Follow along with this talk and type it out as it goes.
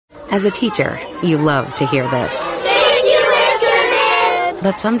As a teacher, you love to hear this. Thank you, Mr. Mid!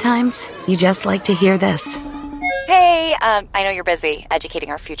 But sometimes you just like to hear this. Hey, I know you're busy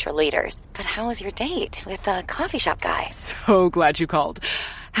educating our future leaders, but how was your date with the coffee shop guy? So glad you called.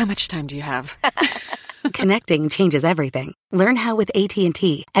 How much time do you have? Connecting changes everything. Learn how with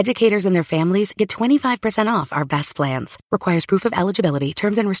AT&T, educators and their families get 25% off our best plans. Requires proof of eligibility.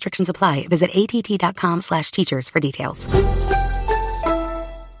 Terms and restrictions apply. Visit att.com/teachers for details.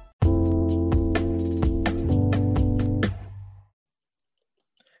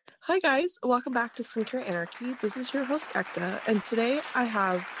 Hi guys, welcome back to Skincare Anarchy. This is your host Ekta, and today I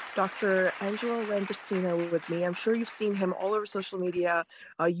have Dr. Angelo Landriscina with me. I'm sure you've seen him all over social media,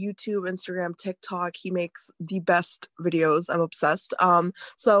 YouTube, Instagram, TikTok. He makes the best videos. I'm obsessed.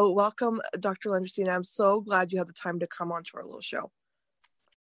 So welcome, Dr. Landriscina. I'm so glad you had the time to come on to our little show.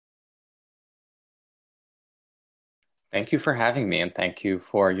 Thank you for having me, and thank you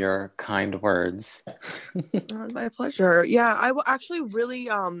for your kind words. My pleasure. Yeah, I actually really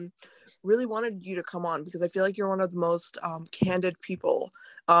wanted you to come on because I feel like you're one of the most candid people,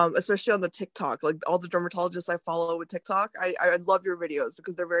 especially on the TikTok. Like all the dermatologists I follow with TikTok, I love your videos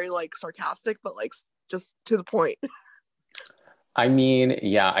because they're very like sarcastic, but like just to the point. I mean,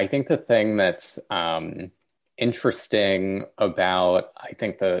 yeah, I think the thing that's interesting about, I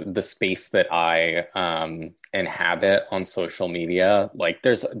think the space that I inhabit on social media, like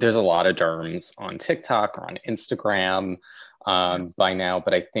there's a lot of derms on TikTok or on Instagram by now,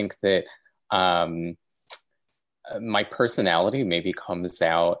 but I think that my personality maybe comes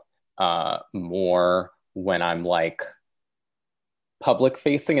out more when I'm like public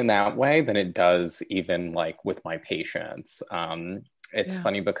facing in that way than it does even like with my patients. It's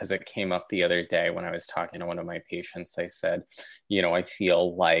funny because it came up the other day when I was talking to one of my patients. I said, I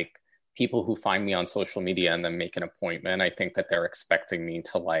feel like people who find me on social media and then make an appointment, I think that they're expecting me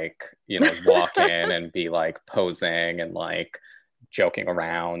to like, walk in and be like posing and like joking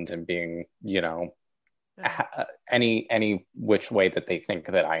around and being, any which way that they think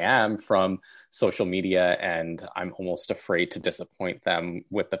that I am from social media. And I'm almost afraid to disappoint them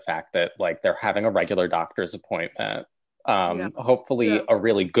with the fact that like they're having a regular doctor's appointment. Hopefully a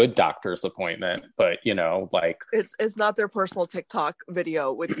really good doctor's appointment, but like it's not their personal TikTok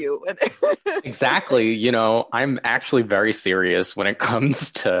video with you. Exactly. I'm actually very serious when it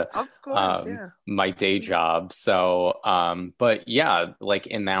comes to of course, my day job. So but yeah, like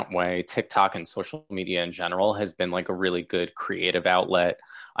in that way, TikTok and social media in general has been like a really good creative outlet.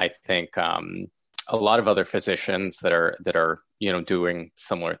 I think a lot of other physicians that are doing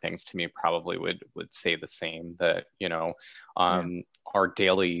similar things to me probably would say the same, that our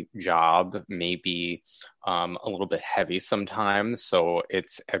daily job may be a little bit heavy sometimes, so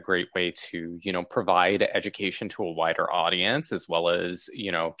it's a great way to provide education to a wider audience as well as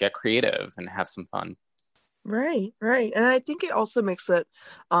get creative and have some fun. Right, and I think it also makes it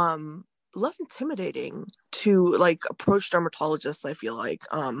less intimidating to like approach dermatologists. I feel like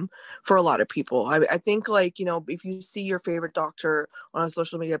for a lot of people, I think like if you see your favorite doctor on a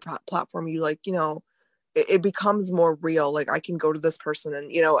social media platform, you like it becomes more real. Like I can go to this person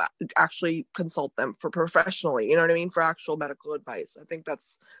and actually consult them for professionally, you know what I mean, for actual medical advice. I think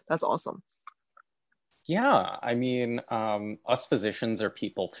that's awesome. Yeah, I mean, us physicians are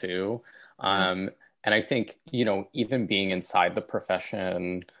people too, and I think even being inside the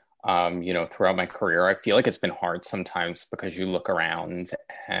profession, throughout my career, I feel like it's been hard sometimes because you look around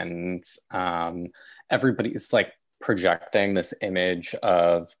and everybody's like projecting this image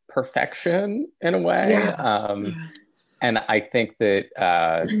of perfection in a way. And I think that,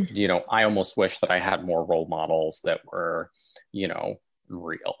 I almost wish that I had more role models that were,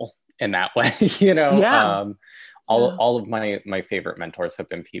 real in that way, All of my favorite mentors have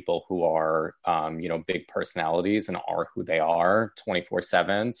been people who are, big personalities and are who they are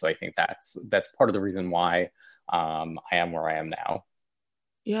 24/7. So I think that's part of the reason why I am where I am now.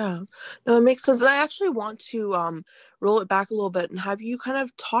 Yeah, no, it makes sense. And I actually want to roll it back a little bit and have you kind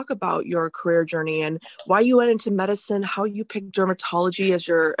of talk about your career journey and why you went into medicine, how you picked dermatology as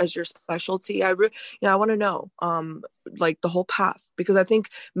your specialty. I want to know like the whole path, because I think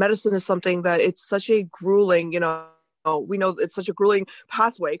medicine is something that it's such a grueling, we know it's such a grueling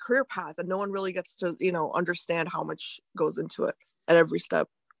career path, and no one really gets to, understand how much goes into it at every step.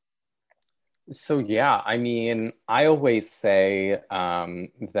 So, yeah, I mean, I always say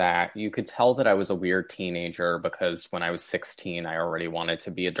that you could tell that I was a weird teenager because when I was 16, I already wanted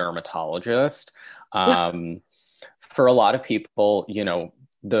to be a dermatologist. For a lot of people,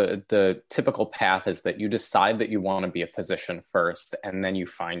 the typical path is that you decide that you want to be a physician first and then you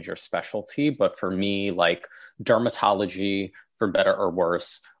find your specialty. But for me, like dermatology, for better or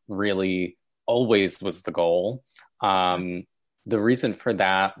worse, really always was the goal. The reason for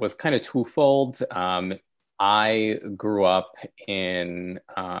that was kind of twofold. I grew up in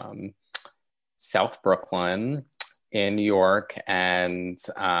South Brooklyn in New York, and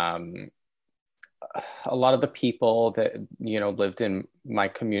a lot of the people that, lived in my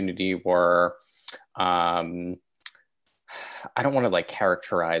community were, I don't want to like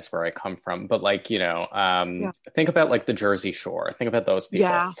characterize where I come from, but like, think about like the Jersey Shore, think about those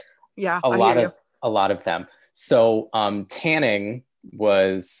people. Yeah. A lot of them. So tanning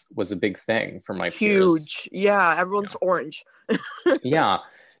was a big thing for my Huge. peers. Yeah, everyone's orange. Yeah.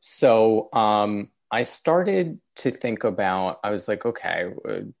 So I started to think about, I was like, okay,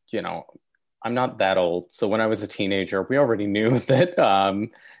 I'm not that old. So when I was a teenager, we already knew that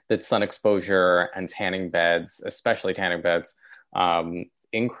that sun exposure and tanning beds, especially tanning beds,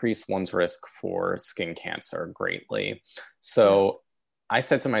 increase one's risk for skin cancer greatly. So yes. I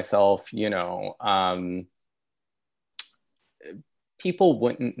said to myself, people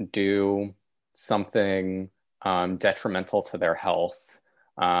wouldn't do something detrimental to their health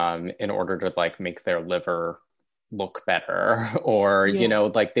in order to like make their liver look better, or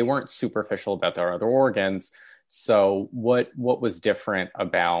like they weren't superficial about their other organs. So what was different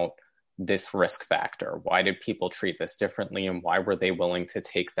about this risk factor? Why did people treat this differently, and why were they willing to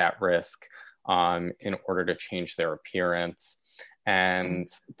take that risk in order to change their appearance? And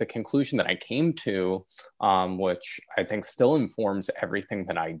the conclusion that I came to, which I think still informs everything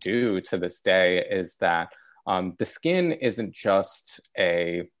that I do to this day, is that the skin isn't just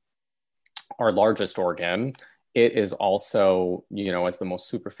our largest organ. It is also, as the most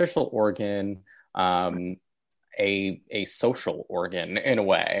superficial organ, a social organ in a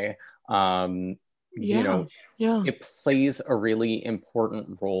way. It plays a really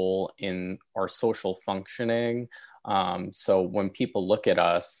important role in our social functioning. So when people look at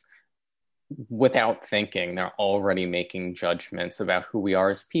us without thinking, they're already making judgments about who we are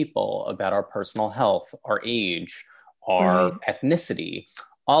as people, about our personal health, our age, our ethnicity,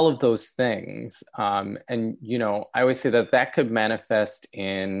 all of those things. And, I always say that could manifest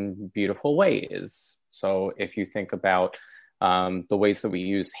in beautiful ways. So if you think about the ways that we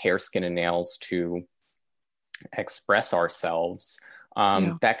use hair, skin, and nails to express ourselves,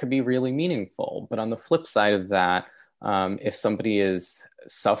 that could be really meaningful. But on the flip side of that, if somebody is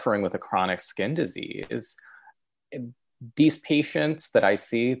suffering with a chronic skin disease, these patients that I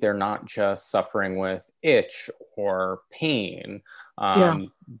see, they're not just suffering with itch or pain.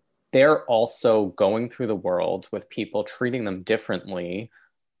 They're also going through the world with people treating them differently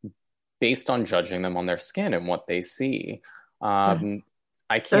based on judging them on their skin and what they see. I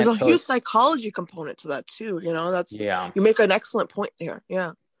can't. There's a huge psychology component to that too. You make an excellent point there.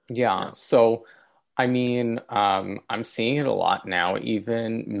 Yeah. So, I mean, I'm seeing it a lot now.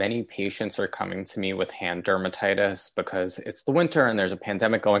 Even many patients are coming to me with hand dermatitis because it's the winter and there's a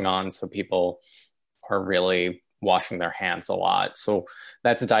pandemic going on. So people are really washing their hands a lot. So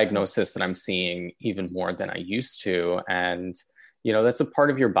that's a diagnosis that I'm seeing even more than I used to. And, that's a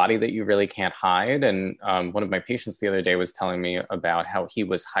part of your body that you really can't hide. And one of my patients the other day was telling me about how he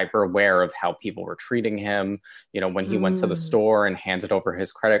was hyper aware of how people were treating him. When he went to the store and handed over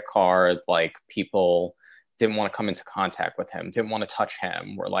his credit card, like people didn't want to come into contact with him, didn't want to touch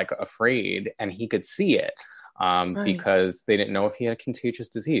him, were like afraid, and he could see it because they didn't know if he had a contagious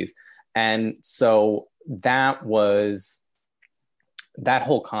disease. And so that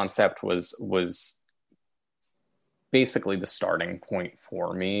whole concept was basically the starting point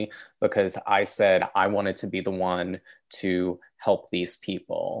for me, because I said I wanted to be the one to help these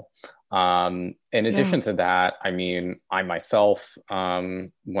people. In addition to that, I mean, I myself,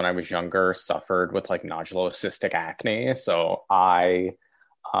 when I was younger, suffered with like nodulocystic acne. So I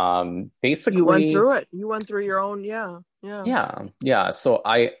basically... You went through it. You went through your own, Yeah. So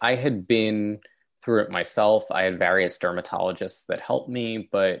I had been through it myself. I had various dermatologists that helped me,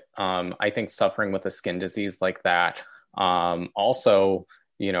 but I think suffering with a skin disease like that also,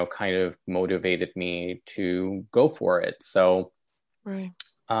 kind of motivated me to go for it. So, when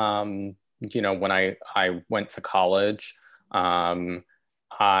I went to college,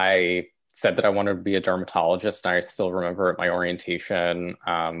 I said that I wanted to be a dermatologist. I still remember at my orientation,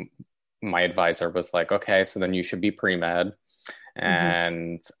 my advisor was like, okay, so then you should be pre-med.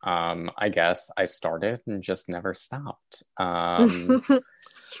 And I guess I started and just never stopped. Went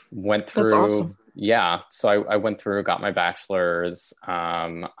through, that's awesome. So I went through, got my bachelor's.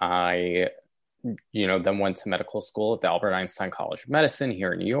 I then went to medical school at the Albert Einstein College of Medicine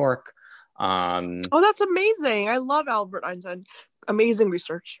here in New York. Oh, that's amazing. I love Albert Einstein. amazing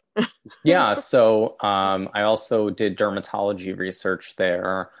research. Yeah, so I also did dermatology research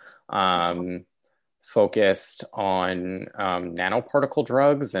there, focused on nanoparticle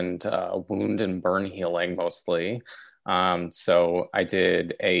drugs and wound and burn healing mostly. So I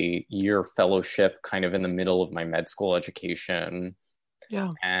did a year fellowship kind of in the middle of my med school education,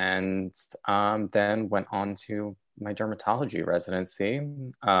 Yeah. and then went on to my dermatology residency,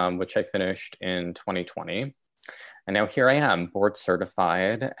 which I finished in 2020. And now here I am, board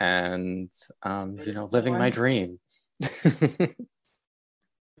certified and, living my dream.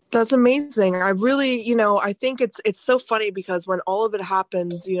 That's amazing. I really, I think it's so funny because when all of it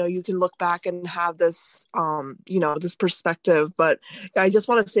happens, you can look back and have this, this perspective. But I just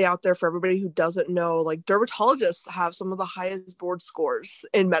want to say out there for everybody who doesn't know, like dermatologists have some of the highest board scores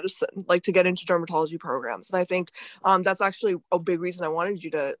in medicine, like to get into dermatology programs. And I think that's actually a big reason I wanted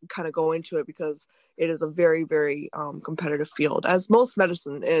you to kind of go into it, because it is a very, very competitive field, as most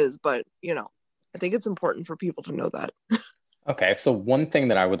medicine is. But, I think it's important for people to know that. Okay, so one thing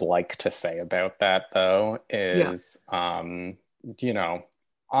that I would like to say about that, though, is, I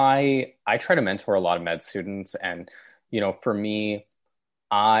try to mentor a lot of med students, and, for me,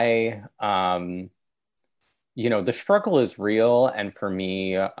 the struggle is real, and for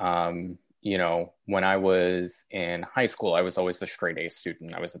me, when I was in high school, I was always the straight A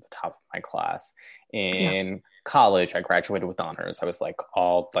student. I was at the top of my class. In college, I graduated with honors. I was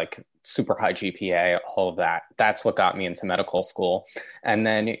all super high GPA, all of that. That's what got me into medical school. And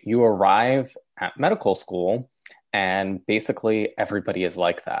then you arrive at medical school and basically everybody is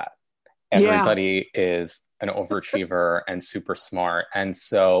like that. Everybody is an overachiever and super smart. And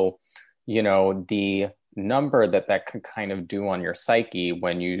so, the number that could kind of do on your psyche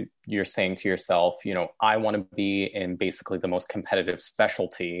when you're saying to yourself, I want to be in basically the most competitive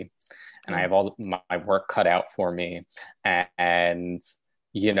specialty, and I have all my work cut out for me, and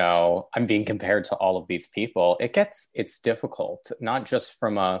I'm being compared to all of these people. It's difficult, not just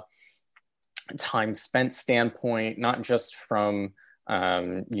from a time spent standpoint, not just from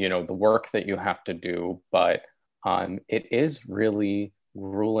the work that you have to do, but it is really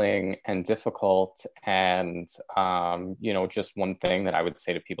grueling and difficult. And just one thing that I would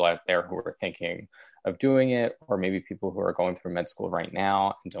say to people out there who are thinking of doing it, or maybe people who are going through med school right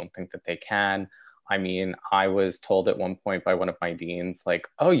now and don't think that they can. I mean, I was told at one point by one of my deans,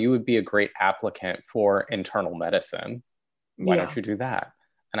 oh, you would be a great applicant for internal medicine. Why don't you do that?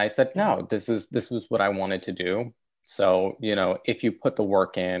 And I said, no, this was what I wanted to do. So, if you put the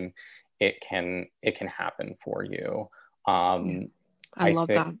work in, it can happen for you. I love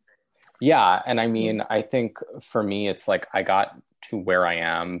that. Yeah. And I mean, I think for me, it's I got to where I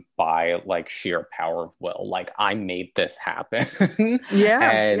am by sheer power of will. I made this happen.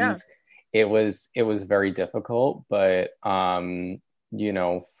 And it was very difficult, but,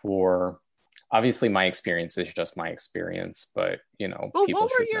 for obviously my experience is just my experience, but, well, people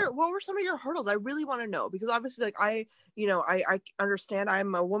what were some of your hurdles? I really want to know, because obviously I understand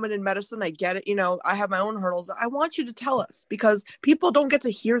I'm a woman in medicine. I get it. I have my own hurdles, but I want you to tell us, because people don't get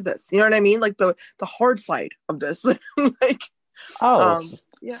to hear this. You know what I mean? The hard side of this. So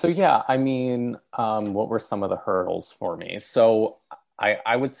yeah, I mean, what were some of the hurdles for me? So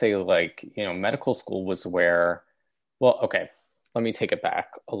I would say medical school was where, well, okay, let me take it back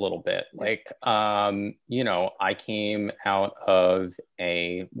a little bit. I came out of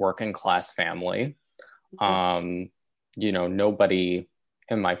a working class family. Nobody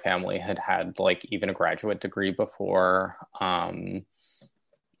in my family had even a graduate degree before.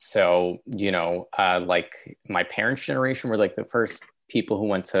 So, my parents' generation were the first people who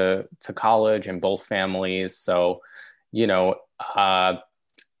went to college in both families. So,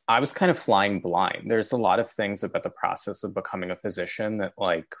 I was kind of flying blind. There's a lot of things about the process of becoming a physician that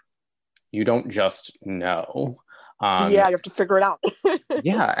you don't just know. You have to figure it out.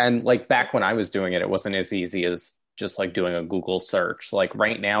 Yeah. And back when I was doing it, it wasn't as easy as just doing a Google search.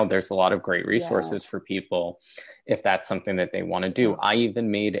 Right now, there's a lot of great resources for people if that's something that they want to do. I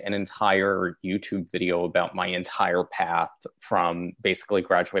even made an entire YouTube video about my entire path from basically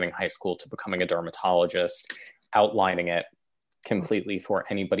graduating high school to becoming a dermatologist, outlining it completely for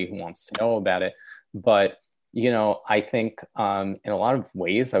anybody who wants to know about it. But I think in a lot of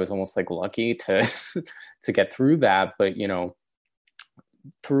ways I was almost lucky to to get through that. But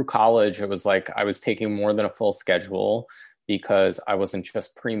through college, it was I was taking more than a full schedule, because I wasn't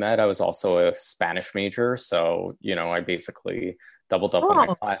just pre-med, I was also a Spanish major. So I basically doubled up on my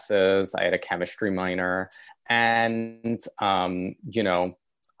classes. I had a chemistry minor, and I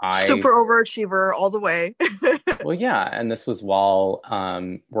super overachiever all the way. Well, yeah, and this was while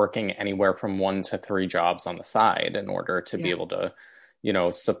working anywhere from 1 to 3 jobs on the side in order to be Yeah. able to,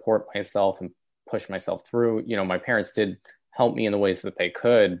 support myself and push myself through. My parents did help me in the ways that they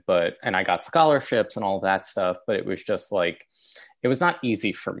could, and I got scholarships and all that stuff, but it was just like, it was not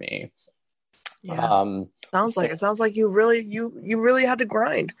easy for me. Yeah. Sounds like you really had to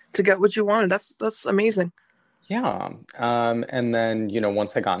grind to get what you wanted. That's amazing. Yeah. And then,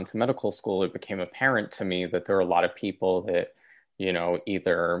 once I got into medical school, it became apparent to me that there were a lot of people that,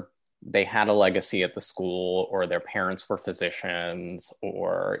 either they had a legacy at the school or their parents were physicians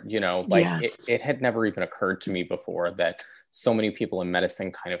or, Yes. it had never even occurred to me before that so many people in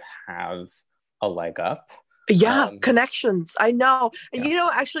medicine kind of have a leg up. Yeah, connections. I know. And Yeah.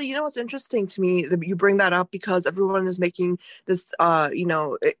 actually, what's interesting to me that you bring that up because everyone is making this,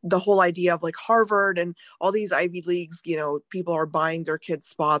 the whole idea of like Harvard and all these Ivy Leagues, people are buying their kids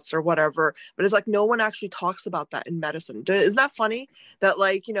spots or whatever. But it's like no one actually talks about that in medicine. Isn't that funny? That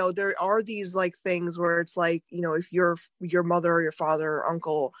like, there are these like things where it's like, if your mother or your father or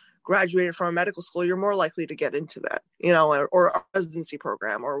uncle graduated from a medical school, you're more likely to get into that, or a residency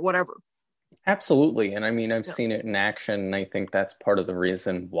program or whatever. Absolutely. And I mean, I've seen it in action. And I think that's part of the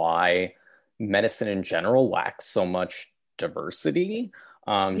reason why medicine in general lacks so much diversity.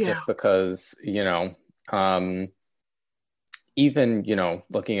 Just because, even,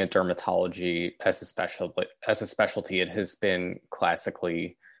 looking at dermatology as a specialty, it has been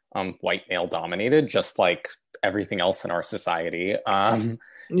classically white male dominated, just like everything else in our society. Tell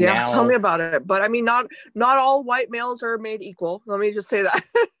me about it. But I mean, not all white males are made equal. Let me just say that.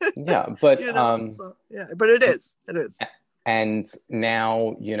 Yeah, but but it is. And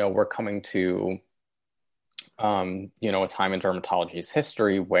now, we're coming to a time in dermatology's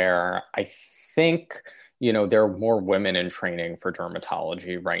history where I think, there are more women in training for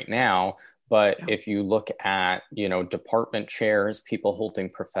dermatology right now. But if you look at, department chairs, people holding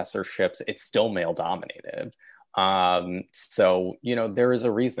professorships, it's still male dominated. So, there is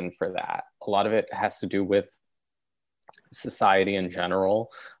a reason for that. A lot of it has to do with society in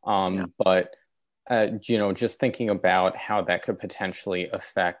general. But, just thinking about how that could potentially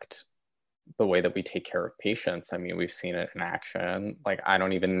affect the way that we take care of patients. I mean, we've seen it in action. Like, I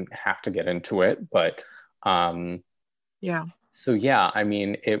don't even have to get into it, but, So, I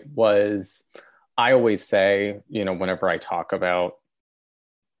mean, I always say, whenever I talk about,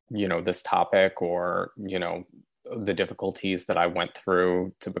 this topic or, the difficulties that I went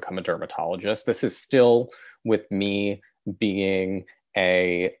through to become a dermatologist, this is still with me being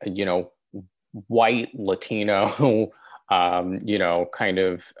a, white Latino, kind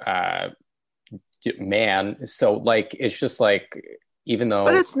of man. So like, it's just like, even though.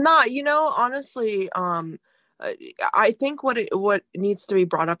 But it's not, honestly, I think what needs to be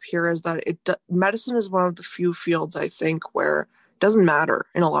brought up here is that medicine is one of the few fields, I think, where it doesn't matter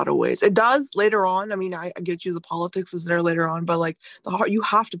in a lot of ways. It does later on. I mean, I get you, the politics is there later on, but like you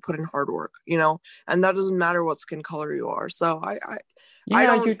have to put in hard work, and that doesn't matter what skin color you are. So I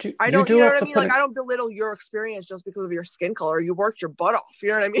don't, you know what I mean? Like, I don't belittle your experience just because of your skin color. You worked your butt off. You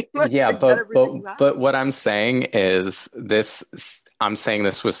know what I mean? Like, but what I'm saying is this. I'm saying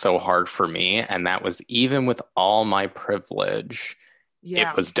this was so hard for me, and that was even with all my privilege,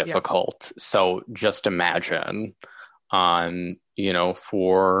 it was difficult. So just imagine,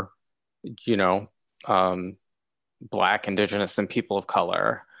 for, Black, Indigenous, and people of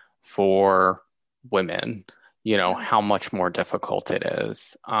color, for women, how much more difficult it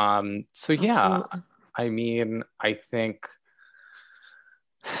is. So yeah, absolutely. I mean, I think,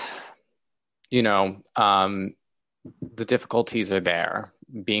 the difficulties are there.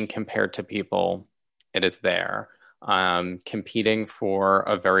 Being compared to people, it is there. Competing for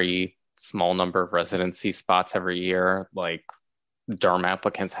a very small number of residency spots every year, like derm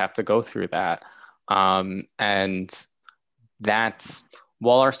applicants have to go through that. And that's,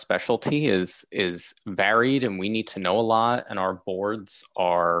 while our specialty is varied and we need to know a lot, and our boards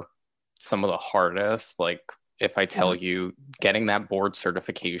are some of the hardest, like if I tell you getting that board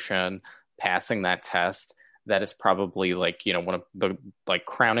certification, passing that test, that is probably like, one of the like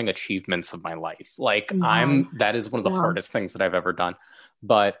crowning achievements of my life. Like that is one of the hardest things that I've ever done.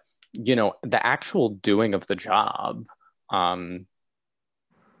 But, the actual doing of the job,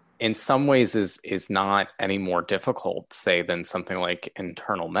 in some ways is not any more difficult, say, than something like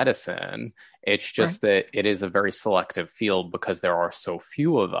internal medicine. It's just that it is a very selective field because there are so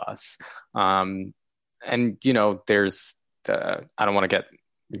few of us. And, there's I don't want to get,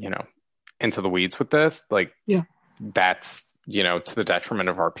 into the weeds with this. Like, that's, to the detriment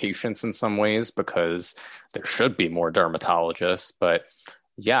of our patients in some ways, because there should be more dermatologists. But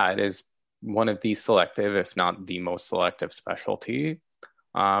yeah, it is one of the selective, if not the most selective specialty,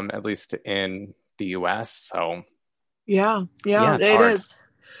 at least in the US. So Yeah, it's it hard. is.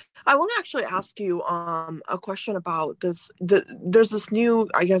 I want to actually ask you a question about this. There's this new,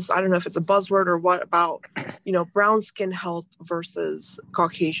 I guess, I don't know if it's a buzzword or what, about, brown skin health versus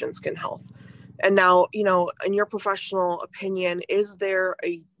Caucasian skin health. And now, in your professional opinion, is there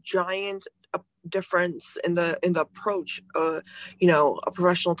a giant difference in the approach a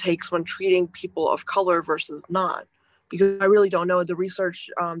professional takes when treating people of color versus not? Because I really don't know. The research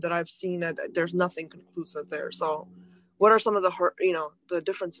that I've seen, that there's nothing conclusive there. So what are some of the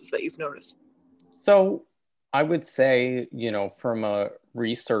differences that you've noticed? So I would say, from a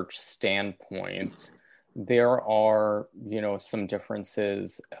research standpoint, there are, some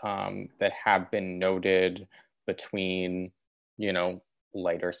differences that have been noted between,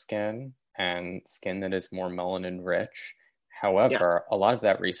 lighter skin and skin that is more melanin rich. However, a lot of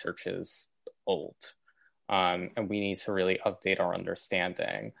that research is old, and we need to really update our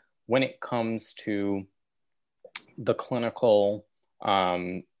understanding. When it comes to the clinical,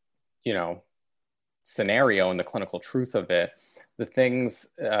 scenario and the clinical truth of it, the things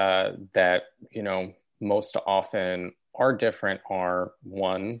that, most often are different are,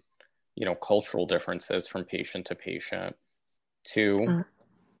 one, cultural differences from patient to patient. Two,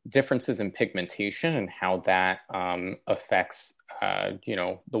 differences in pigmentation and how that affects,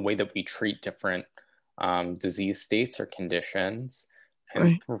 the way that we treat different disease states or conditions.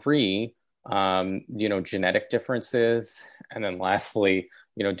 And three, genetic differences. And then lastly,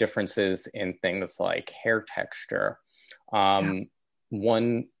 differences in things like hair texture.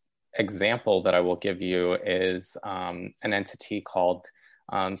 One example that I will give you is an entity called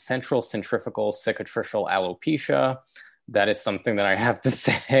central centrifugal cicatricial alopecia. That is something that I have to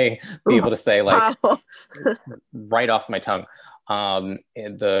be able to say like right off my tongue.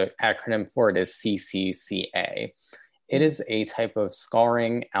 The acronym for it is CCCA. It is a type of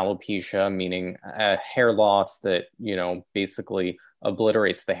scarring alopecia, meaning a hair loss that, basically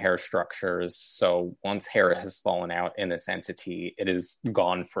obliterates the hair structures. So once hair has fallen out in this entity, it is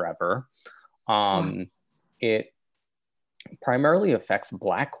gone forever. It primarily affects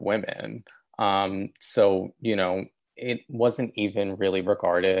Black women. So, it wasn't even really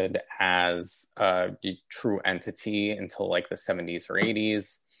regarded as a true entity until like the 70s or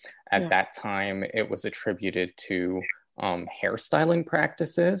 80s. At that time, it was attributed to hairstyling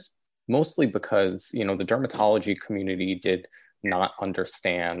practices, mostly because, the dermatology community did not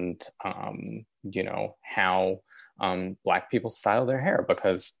understand, how Black people style their hair,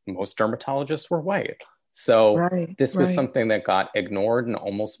 because most dermatologists were white. So this was something that got ignored and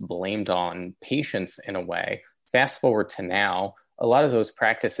almost blamed on patients in a way. Fast forward to now, a lot of those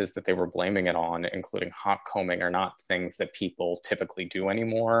practices that they were blaming it on, including hot combing, are not things that people typically do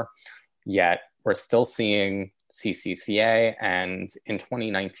anymore. Yet we're still seeing CCCA. And in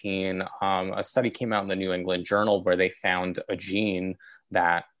 2019, a study came out in the New England Journal where they found a gene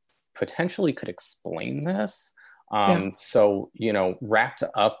that potentially could explain this. So, wrapped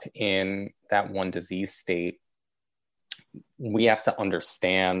up in that one disease state, we have to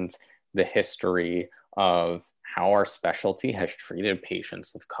understand the history of how our specialty has treated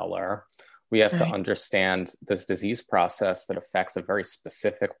patients of color. We have to understand this disease process that affects a very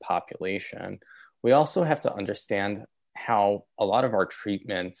specific population. We also have to understand how a lot of our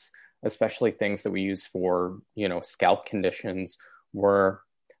treatments, especially things that we use for, scalp conditions, were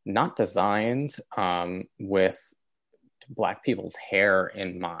not designed with Black people's hair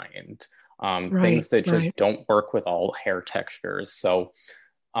in mind. Things that just don't work with all hair textures. So,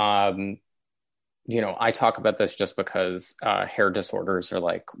 I talk about this just because hair disorders are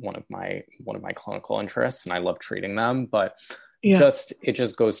like one of my clinical interests, and I love treating them. But it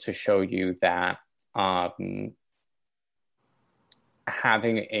just goes to show you that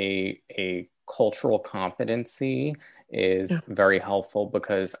having a cultural competency is very helpful,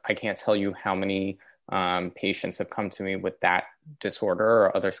 because I can't tell you how many patients have come to me with that disorder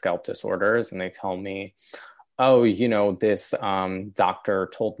or other scalp disorders, and they tell me, oh, this doctor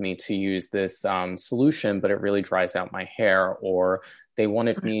told me to use this solution, but it really dries out my hair. Or they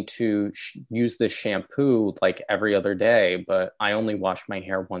wanted me to use this shampoo like every other day, but I only wash my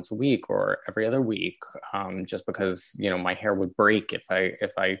hair once a week or every other week, just because, my hair would break if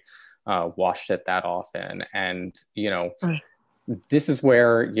I washed it that often. And, this is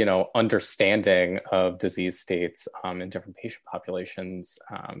where, understanding of disease states in different patient populations,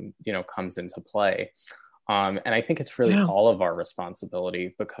 comes into play. And I think it's really all of our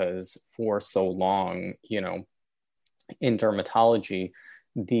responsibility, because for so long, in dermatology,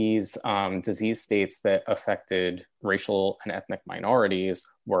 these disease states that affected racial and ethnic minorities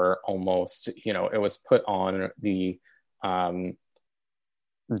were almost, it was put on the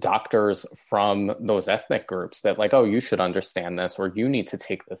doctors from those ethnic groups that like, oh, you should understand this, or you need to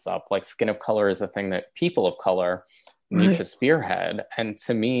take this up. Like skin of color is a thing that people of color need to spearhead. And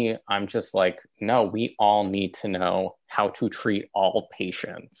to me, I'm just like, no, we all need to know how to treat all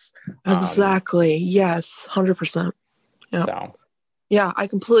patients. Exactly. Yes. 100%. Yeah. So. Yeah, I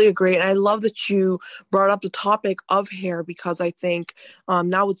completely agree. And I love that you brought up the topic of hair, because I think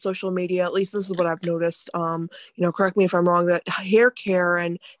now with social media, at least this is what I've noticed, correct me if I'm wrong, that hair care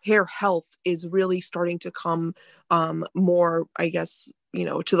and hair health is really starting to come more, I guess,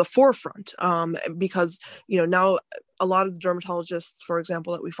 to the forefront, because, now a lot of the dermatologists, for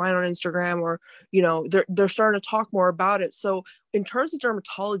example, that we find on Instagram, or, they're starting to talk more about it. So in terms of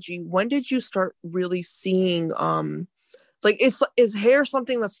dermatology, when did you start really seeing like, is hair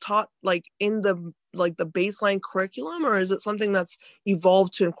something that's taught like in the baseline curriculum, or is it something that's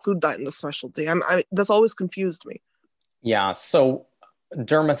evolved to include that in the specialty? That's always confused me. Yeah, so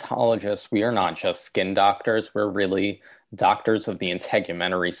dermatologists, we are not just skin doctors. We're really doctors of the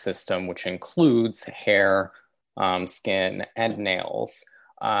integumentary system, which includes hair, skin, and nails.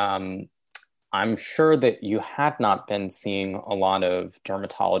 I'm sure that you had not been seeing a lot of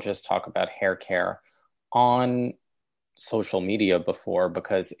dermatologists talk about hair care on social media before,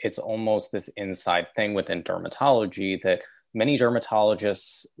 because it's almost this inside thing within dermatology that many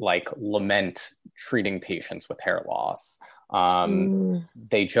dermatologists like lament treating patients with hair loss.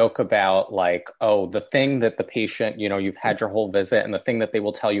 They joke about like, oh, the thing that the patient, you've had your whole visit, and the thing that they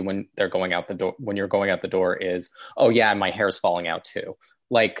will tell you when they're going out the door, when you're going out the door, is, oh yeah, my hair's falling out too.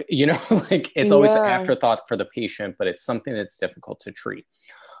 Like, like it's always an afterthought for the patient, but it's something that's difficult to treat.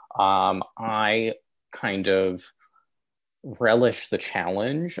 I kind of relish the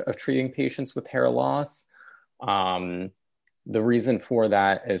challenge of treating patients with hair loss. The reason for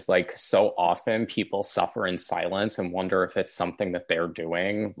that is like, so often people suffer in silence and wonder if it's something that they're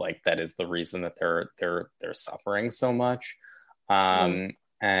doing, like that is the reason that they're suffering so much.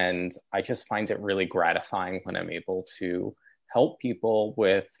 And I just find it really gratifying when I'm able to help people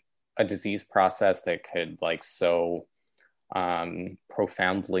with a disease process that could like so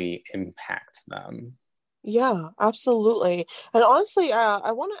profoundly impact them. Yeah, absolutely. And honestly,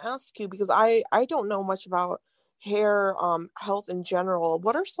 I want to ask you, because I don't know much about hair health in general.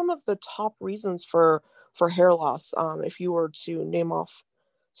 What are some of the top reasons for hair loss? If you were to name off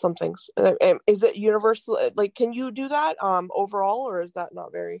some things, is it universal? Like, can you do that overall, or is that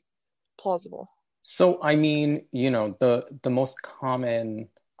not very plausible? So, I mean, the most common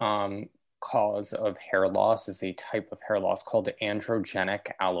cause of hair loss is a type of hair loss called androgenic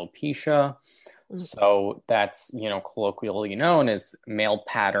alopecia. So that's, colloquially known as male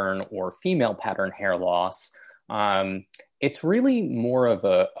pattern or female pattern hair loss. It's really more of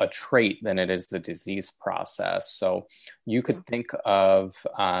a trait than it is the disease process. So you could think of,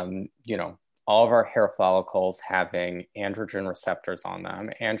 all of our hair follicles having androgen receptors on them.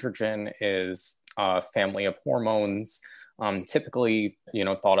 Androgen is a family of hormones, typically,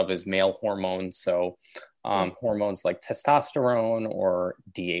 thought of as male hormones. So hormones like testosterone or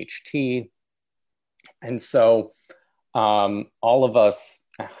DHT. And so all of us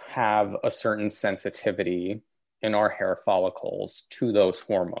have a certain sensitivity in our hair follicles to those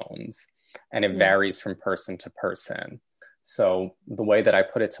hormones, and it varies from person to person. So the way that I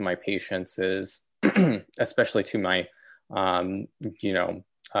put it to my patients is, especially to my,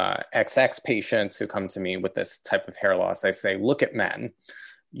 XX patients who come to me with this type of hair loss, I say, look at men.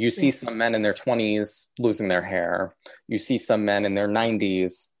 You see some men in their 20s losing their hair. You see some men in their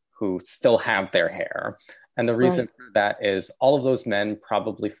 90s who still have their hair. And the reason for that is all of those men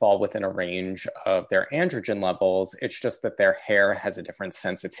probably fall within a range of their androgen levels. It's just that their hair has a different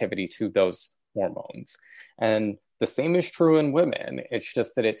sensitivity to those hormones. And the same is true in women. It's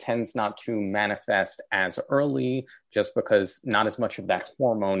just that it tends not to manifest as early, just because not as much of that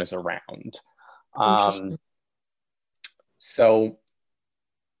hormone is around. So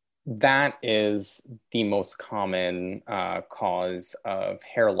that is the most common cause of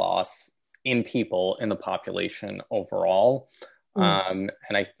hair loss in people in the population overall. And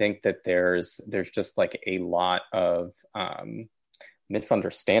I think that there's just like a lot of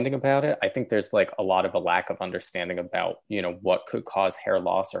misunderstanding about it. I think there's like a lot of a lack of understanding about, what could cause hair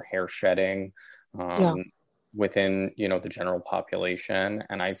loss or hair shedding within, the general population.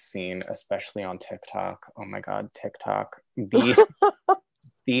 And I've seen, especially on TikTok, oh my God, TikTok,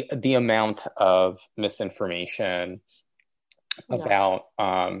 the amount of misinformation about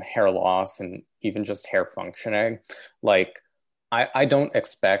hair loss and even just hair functioning. Like, I don't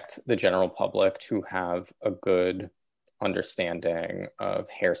expect the general public to have a good understanding of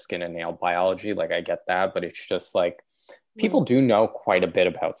hair, skin, and nail biology. Like, I get that, but it's just like people Right. do know quite a bit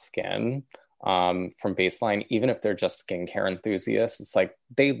about skin from baseline, even if they're just skincare enthusiasts. It's like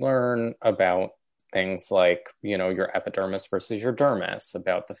they learn about things like, your epidermis versus your dermis,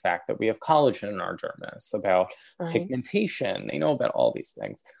 about the fact that we have collagen in our dermis, about Right. pigmentation. They know about all these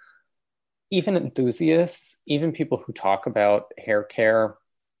things. Even enthusiasts, even people who talk about hair care,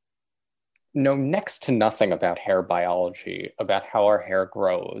 know next to nothing about hair biology, about how our hair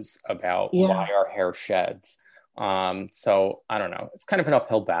grows, about why Yeah. our hair sheds. So I don't know. It's kind of an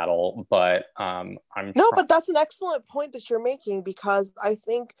uphill battle, but I'm No, trying. but that's an excellent point that you're making, because I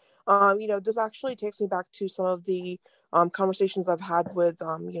think, this actually takes me back to some of the conversations I've had with,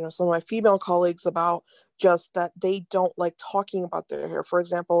 some of my female colleagues about just that they don't like talking about their hair. For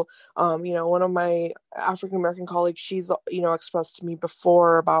example, one of my African American colleagues, she's, expressed to me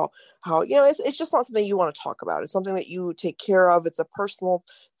before about how, it's just not something you want to talk about. It's something that you take care of. It's a personal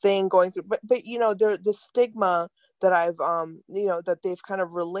thing going through, but the stigma that I've that they've kind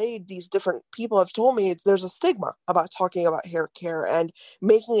of relayed, these different people have told me there's a stigma about talking about hair care and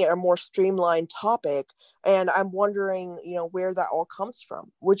making it a more streamlined topic. And I'm wondering, where that all comes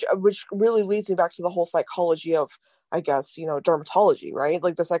from, which really leads me back to the whole psychology of, I guess, dermatology, right?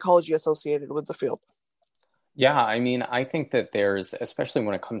 Like the psychology associated with the field. Yeah, I mean, I think that there's, especially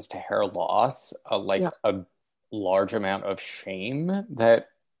when it comes to hair loss, Yeah. a large amount of shame that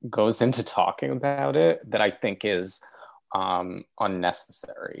goes into talking about it that I think is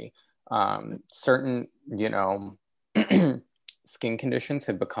unnecessary. Certain, skin conditions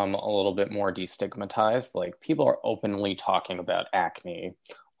have become a little bit more destigmatized. Like, people are openly talking about acne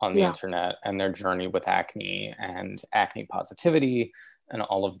on the Yeah. internet and their journey with acne and acne positivity and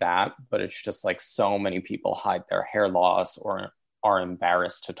all of that. But it's just like so many people hide their hair loss or are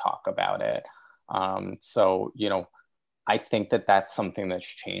embarrassed to talk about it. So, I think that that's something that's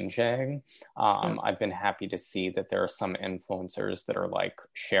changing. Yeah. I've been happy to see that there are some influencers that are like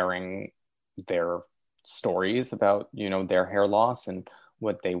sharing their stories about, their hair loss and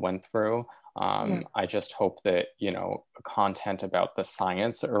what they went through. Yeah. I just hope that, content about the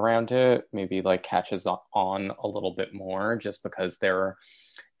science around it maybe like catches on a little bit more, just because there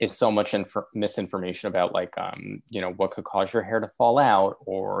is so much misinformation about like, what could cause your hair to fall out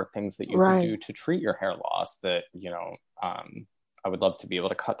or things that you could Right. do to treat your hair loss that, I would love to be able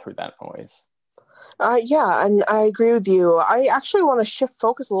to cut through that noise. Yeah, and I agree with you. I actually want to shift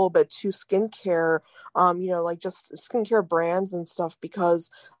focus a little bit to skincare, like just skincare brands and stuff,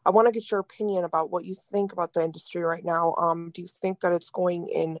 because I want to get your opinion about what you think about the industry right now. Do you think that it's going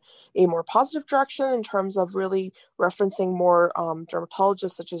in a more positive direction in terms of really referencing more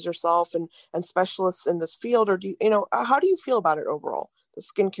dermatologists such as yourself and specialists in this field, or how do you feel about it overall, the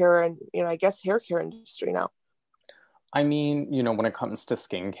skincare and I guess hair care industry now? I mean, when it comes to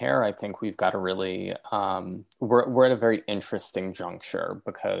skincare, I think we've got to really, we're at a very interesting juncture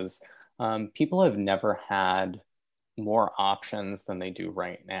because people have never had more options than they do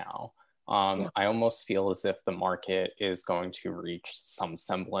right now. Yeah. I almost feel as if the market is going to reach some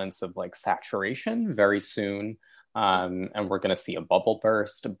semblance of like saturation very soon. And we're going to see a bubble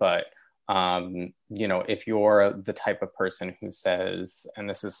burst. But, if you're the type of person who says, and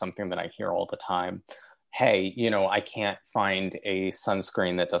this is something that I hear all the time, hey, I can't find a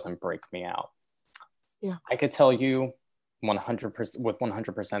sunscreen that doesn't break me out. Yeah. I could tell you 100% with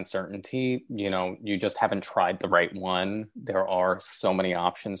 100% certainty, you just haven't tried the right one. There are so many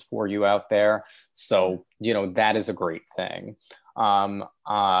options for you out there. So, that is a great thing.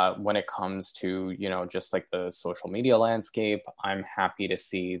 When it comes to, just like the social media landscape, I'm happy to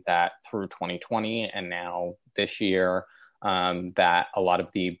see that through 2020 and now this year, that a lot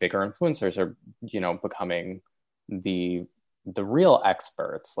of the bigger influencers are, becoming the real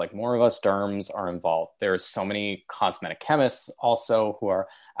experts. Like, more of us derms are involved. There's so many cosmetic chemists also who are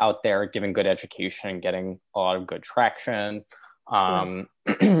out there giving good education and getting a lot of good traction. Yeah.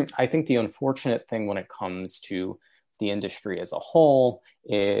 I think the unfortunate thing when it comes to the industry as a whole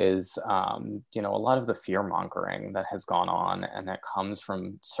is, a lot of the fear mongering that has gone on and that comes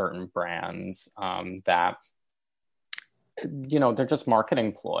from certain brands that they're just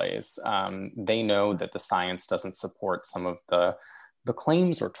marketing ploys. They know that the science doesn't support some of the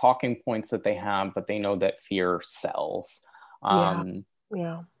claims or talking points that they have, but they know that fear sells. Yeah. Um,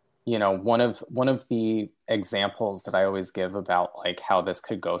 Yeah. one of the examples that I always give about like how this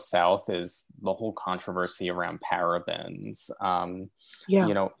could go south is the whole controversy around parabens. Yeah.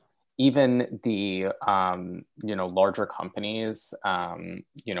 You know, even the larger companies,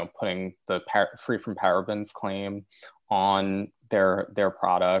 putting the free from parabens claim on their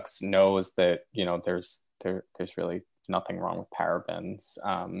products, knows that, you know, there's really nothing wrong with parabens.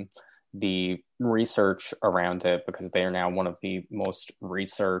 The research around it, because they are now one of the most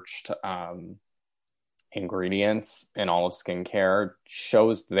researched ingredients in all of skincare,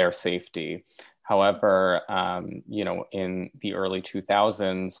 shows their safety. However, you know, in the early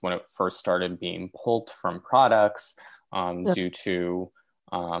 2000s, when it first started being pulled from products due to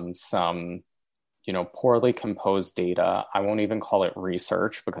some, you know, poorly composed data, I won't even call it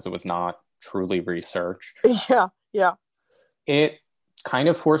research because it was not truly research. Yeah. It kind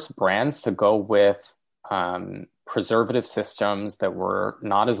of forced brands to go with preservative systems that were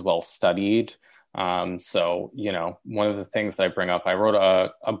not as well studied. So, you know, one of the things that I bring up, I wrote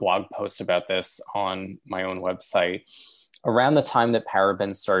a blog post about this on my own website. Around the time that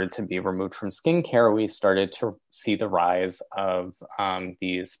parabens started to be removed from skincare, we started to see the rise of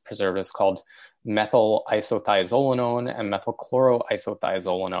these preservatives called methyl isothiazolinone and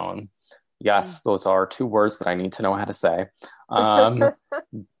methylchloroisothiazolinone. Yes, those are two words that I need to know how to say.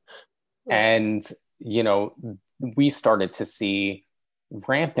 And, you know, we started to see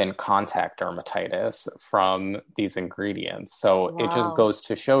rampant contact dermatitis from these ingredients. So it just goes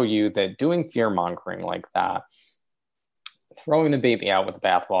to show you that doing fear mongering like that, throwing the baby out with the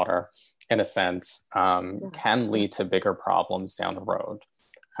bathwater, in a sense, can lead to bigger problems down the road.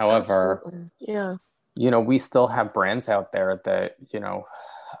 However, you know, we still have brands out there that, you know,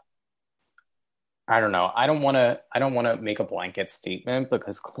 I don't know. I don't want to make a blanket statement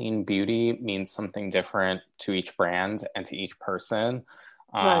because clean beauty means something different to each brand and to each person.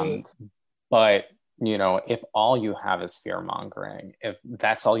 But, you know, if all you have is fear mongering, if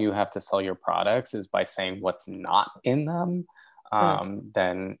that's all you have to sell your products is by saying what's not in them,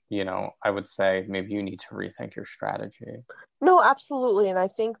 then, you know, I would say maybe you need to rethink your strategy. No, absolutely. And I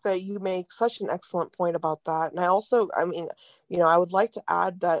think that you make such an excellent point about that. And I mean, you know, I would like to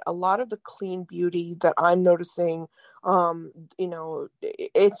add that a lot of the clean beauty that I'm noticing, you know,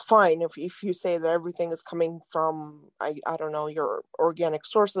 it's fine if you say that everything is coming from, I don't know, your organic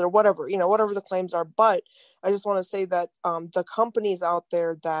sources or whatever, you know, whatever the claims are. But I just want to say that the companies out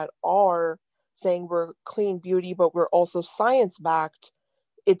there that are saying we're clean beauty, but we're also science backed,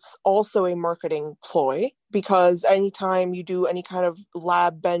 it's also a marketing ploy, because anytime you do any kind of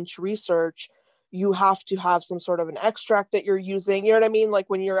lab bench research, you have to have some sort of an extract that you're using, you know what I mean? Like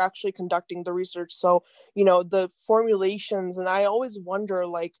when you're actually conducting the research. So, you know, the formulations, and I always wonder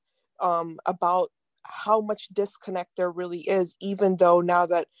like about how much disconnect there really is, even though now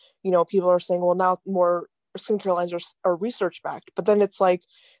that, you know, people are saying, well, now more skincare lines are research backed, but then it's like,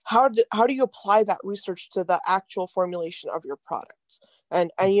 how do you apply that research to the actual formulation of your products?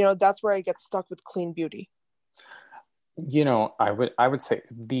 And you know, that's where I get stuck with clean beauty. You know, I would say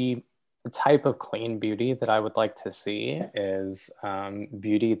the type of clean beauty that I would like to see is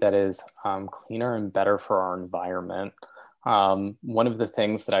beauty that is cleaner and better for our environment. One of the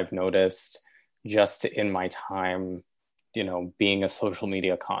things that I've noticed just in my time, you know, being a social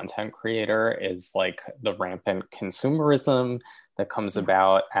media content creator is like the rampant consumerism that comes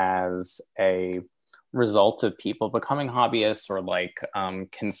about as a result of people becoming hobbyists or like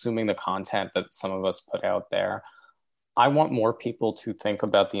consuming the content that some of us put out there. I want more people to think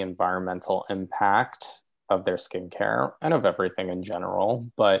about the environmental impact of their skincare and of everything in general.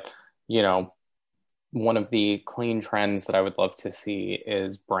 But, you know, one of the clean trends that I would love to see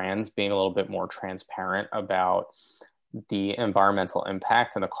is brands being a little bit more transparent about the environmental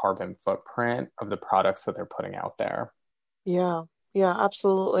impact and the carbon footprint of the products that they're putting out there. Yeah,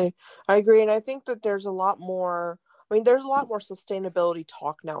 absolutely. I agree. And I think that there's a lot more sustainability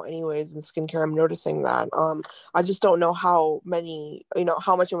talk now anyways in skincare. I'm noticing that. I just don't know how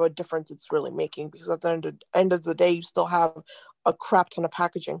much of a difference it's really making, because at the end of the day, you still have a crap ton of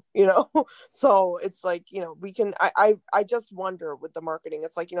packaging, you know? So it's like, you know, I just wonder with the marketing,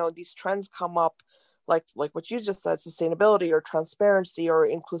 it's like, you know, these trends come up like what you just said, sustainability or transparency or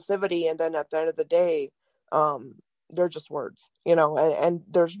inclusivity. And then at the end of the day, they're just words, you know, and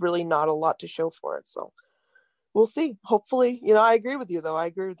there's really not a lot to show for it. So we'll see. Hopefully, you know, I agree with you, though. I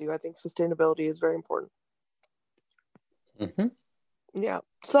think sustainability is very important. Mm-hmm. Yeah.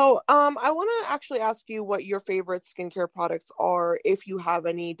 So I want to actually ask you what your favorite skincare products are, if you have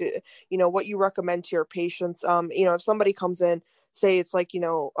any, you know, what you recommend to your patients. You know, if somebody comes in, say it's like, you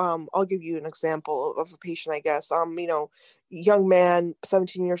know, I'll give you an example of a patient, I guess. You know, young man,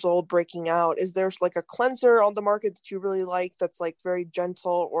 17 years old, breaking out. Is there like a cleanser on the market that you really like that's like very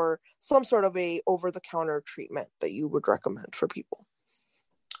gentle, or some sort of a over-the-counter treatment that you would recommend for people?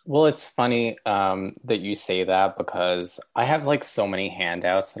 Well, it's funny that you say that, because I have like so many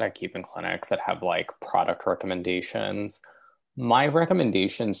handouts that I keep in clinic that have like product recommendations. My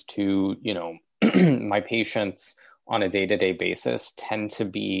recommendations to, my patients on a day-to-day basis tend to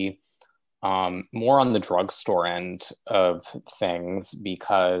be more on the drugstore end of things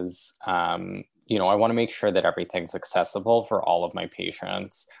because, I want to make sure that everything's accessible for all of my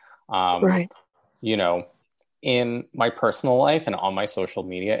patients. Right. You know, in my personal life and on my social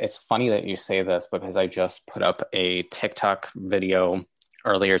media, it's funny that you say this because I just put up a TikTok video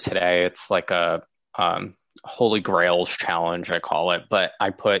earlier today. It's like a Holy Grails challenge, I call it, but I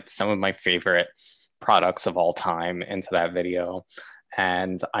put some of my favorite products of all time into that video.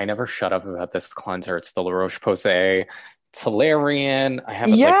 And I never shut up about this cleanser. It's the La Roche-Posay. It's Hilarion. I have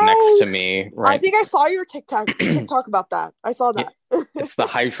it like next to me, right? I think I saw your TikTok about that. I saw that. It's the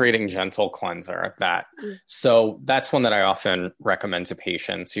Hydrating Gentle Cleanser. So that's one that I often recommend to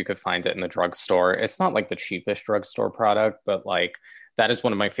patients. You could find it in the drugstore. It's not like the cheapest drugstore product, but like that is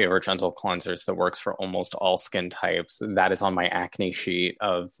one of my favorite gentle cleansers that works for almost all skin types. That is on my acne sheet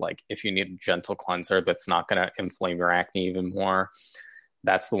of like, if you need a gentle cleanser that's not going to inflame your acne even more,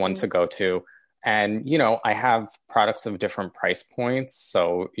 that's the one to go to. And, I have products of different price points.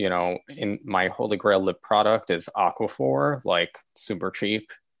 So, in my Holy Grail lip product is Aquaphor, like super cheap,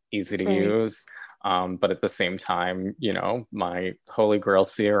 easy to use. But at the same time, my Holy Grail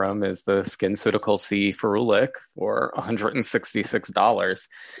serum is the SkinCeutical C Ferulic for $166.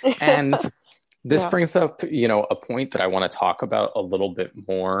 And this brings up, a point that I want to talk about a little bit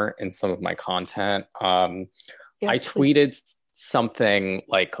more in some of my content. I tweeted something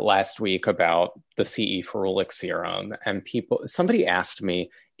like last week about the CE Ferulic serum, and somebody asked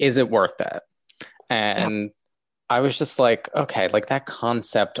me, is it worth it? And I was just like, okay, like that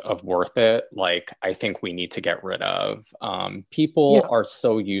concept of worth it, like I think we need to get rid of. People are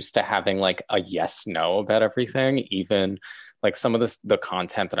so used to having like a yes, no about everything. Even like some of the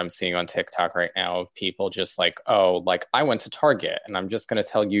content that I'm seeing on TikTok right now of people just like, oh, like I went to Target and I'm just going to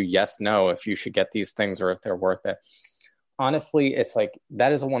tell you yes, no, if you should get these things or if they're worth it. Honestly, it's like,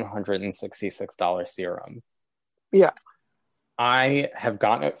 that is a $166 serum. Yeah. I have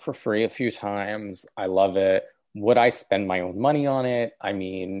gotten it for free a few times. I love it. Would I spend my own money on it? I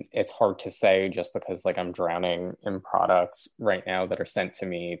mean, it's hard to say just because like I'm drowning in products right now that are sent to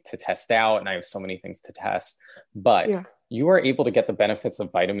me to test out and I have so many things to test. But you are able to get the benefits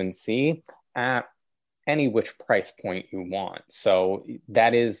of vitamin C at any which price point you want. So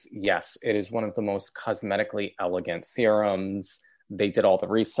that is, yes, it is one of the most cosmetically elegant serums. They did all the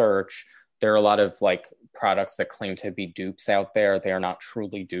research. There are a lot of like products that claim to be dupes out there. They are not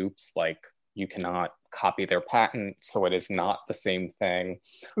truly dupes. Like you cannot copy their patent. So it is not the same thing.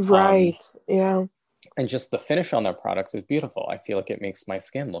 Right. And just the finish on their products is beautiful. I feel like it makes my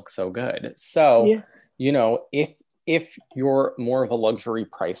skin look so good. So, if you're more of a luxury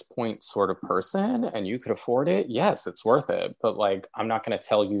price point sort of person and you could afford it, yes, it's worth it. But like, I'm not going to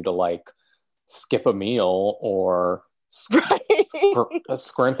tell you to like skip a meal or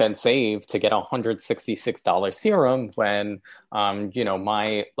scrimp and save to get a $166 serum when,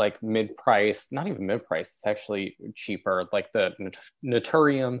 my like mid-price, not even mid-price, it's actually cheaper, like the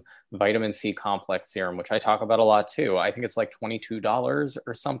Naturium Vitamin C Complex Serum, which I talk about a lot too. I think it's like $22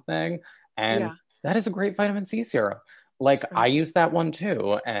 or something. And that is a great vitamin C serum. Like I use that one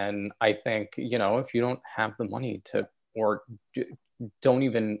too. And I think, if you don't have the money to, or don't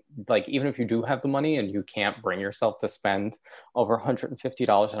even like, even if you do have the money and you can't bring yourself to spend over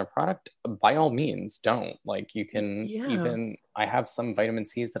 $150 on a product, by all means, don't. Like you can even, I have some vitamin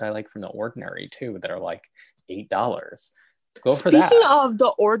C's that I like from The Ordinary too, that are like $8. Go for that. Speaking of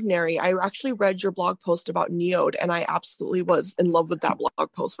The Ordinary, I actually read your blog post about Neode, and I absolutely was in love with that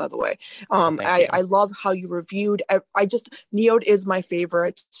blog post, by the way. I love how you reviewed. Neode is my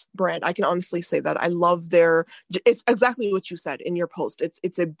favorite brand. I can honestly say that. I love it's exactly what you said in your post.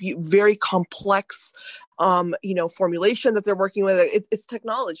 It's a very complex, formulation that they're working with. It's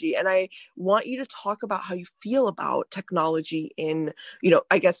technology. And I want you to talk about how you feel about technology in,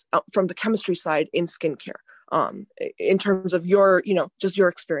 I guess from the chemistry side in skincare. In terms of your, just your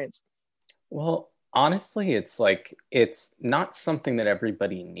experience? Well, honestly, it's not something that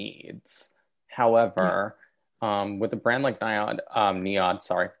everybody needs. However, with a brand like Neod,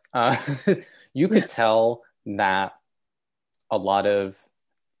 you could tell that a lot of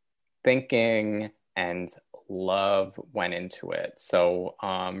thinking and love went into it. So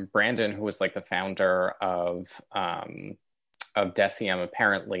Brandon, who was like the founder of Deciem,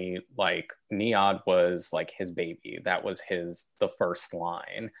 apparently like Neod was like his baby. That was the first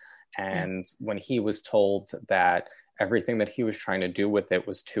line. And when he was told that everything that he was trying to do with it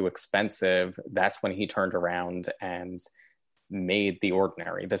was too expensive, that's when he turned around and made The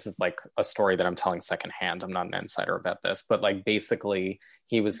Ordinary. This is like a story that I'm telling secondhand. I'm not an insider about this, but like basically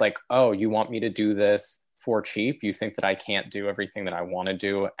he was like, oh, you want me to do this for cheap? You think that I can't do everything that I want to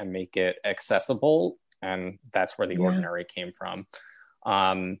do and make it accessible? And that's where The Ordinary came from.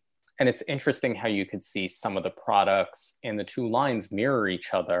 And it's interesting how you could see some of the products in the two lines mirror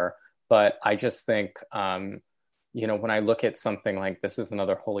each other. But I just think, when I look at something like, this is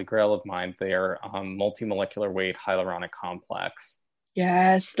another holy grail of mine, their multi-molecular weight hyaluronic complex.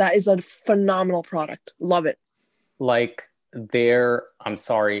 Yes, that is a phenomenal product. Love it. Like I'm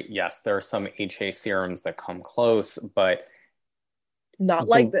sorry, yes, there are some HA serums that come close, but not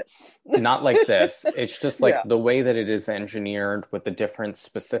like this. Not like this. It's just like the way that it is engineered with the different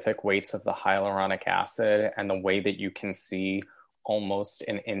specific weights of the hyaluronic acid and the way that you can see almost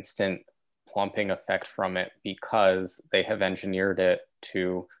an instant plumping effect from it because they have engineered it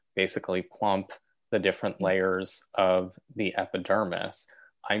to basically plump the different layers of the epidermis.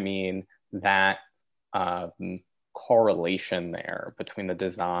 I mean, that correlation there between the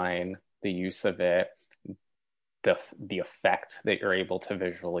design, the use of it, the effect that you're able to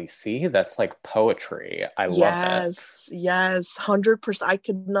visually see, that's like poetry. I love it. Yes, 100%. I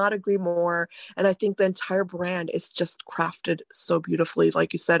could not agree more. And I think the entire brand is just crafted so beautifully,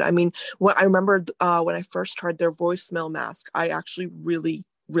 like you said. I mean, what I remember when I first tried their voicemail mask, I actually really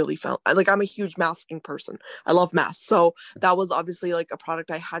felt like, I'm a huge masking person. I love masks. So that was obviously like a product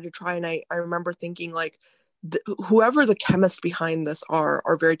I had to try. And I remember thinking like, whoever the chemists behind this are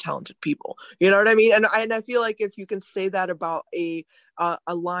very talented people. You know what I mean? And I feel like if you can say that about a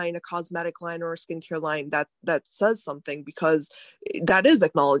line, a cosmetic line or a skincare line, that says something, because that is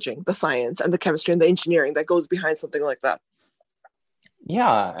acknowledging the science and the chemistry and the engineering that goes behind something like that.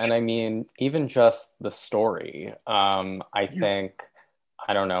 Yeah, and I mean, even just the story. I think,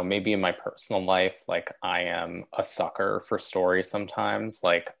 I don't know, maybe in my personal life, like I am a sucker for stories sometimes.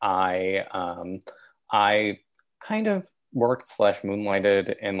 Like I kind of worked /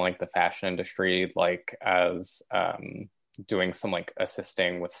 moonlighted in like the fashion industry, like as doing some like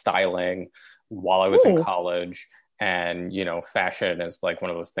assisting with styling while I was in college. And, fashion is like one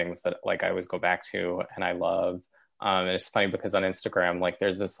of those things that like I always go back to and I love. And it's funny because on Instagram, like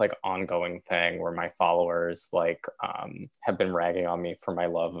there's this like ongoing thing where my followers like have been ragging on me for my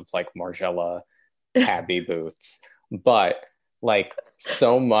love of like Margiela tabby boots. But like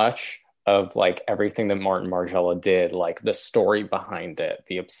so much of like everything that Martin Margiela did, like the story behind it,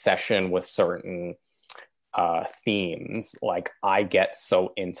 the obsession with certain themes, like I get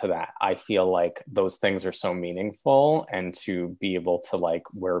so into that. I feel like those things are so meaningful, and to be able to like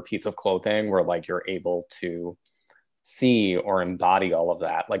wear a piece of clothing where like you're able to see or embody all of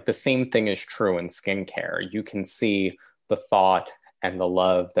that. Like the same thing is true in skincare. You can see the thought and the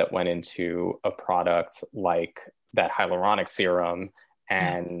love that went into a product like that hyaluronic serum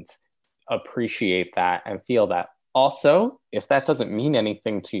and appreciate that and feel that. Also, if that doesn't mean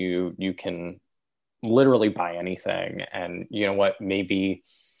anything to you, you can literally buy anything. And you know what? Maybe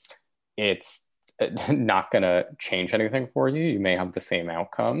it's not going to change anything for you. You may have the same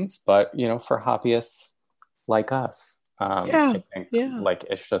outcomes, but for hobbyists like us, I think like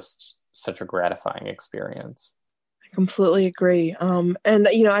it's just such a gratifying experience. I completely agree. And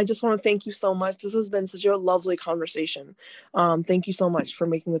I just want to thank you so much. This has been such a lovely conversation. Thank you so much for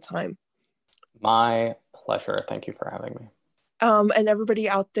making the time. My pleasure. Thank you for having me. And everybody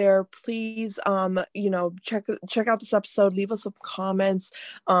out there, please, check out this episode. Leave us some comments.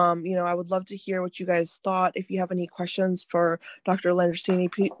 I would love to hear what you guys thought. If you have any questions for Dr. Landriscina,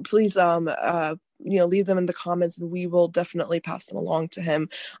 please, leave them in the comments, and we will definitely pass them along to him.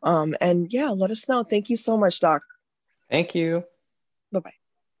 Let us know. Thank you so much, Doc. Thank you. Bye-bye.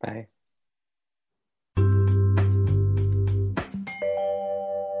 Bye.